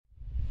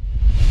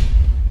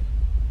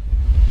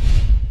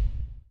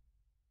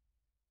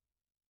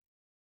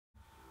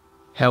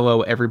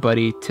Hello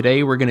everybody,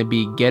 today we're going to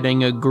be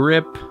getting a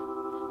grip.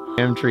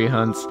 Samtree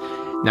Hunts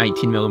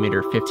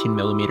 19mm,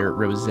 15mm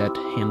rosette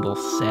handle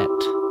set.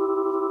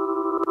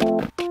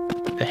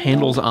 The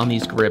handles on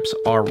these grips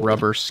are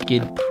rubber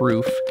skid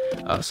proof,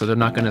 so they're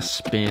not going to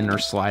spin or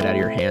slide out of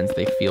your hands.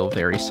 They feel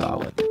very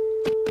solid.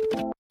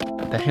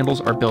 The handles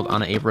are built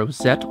on a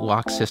rosette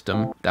lock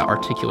system that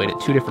articulate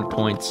at 2 different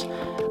points.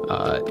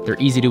 They're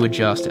easy to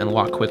adjust and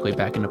lock quickly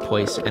back into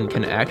place and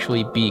can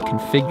actually be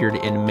configured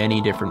in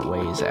many different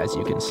ways, as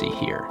you can see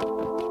here.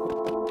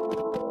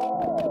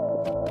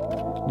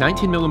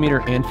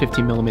 19mm and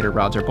 15mm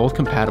rods are both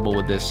compatible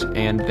with this,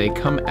 and they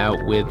come out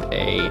with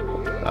a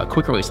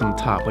quick release on the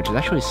top, which is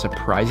actually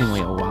surprisingly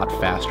a lot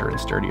faster and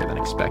sturdier than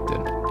expected.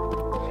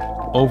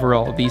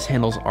 Overall, these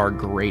handles are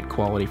great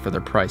quality for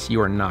their price.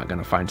 You are not going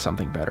to find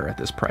something better at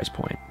this price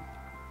point.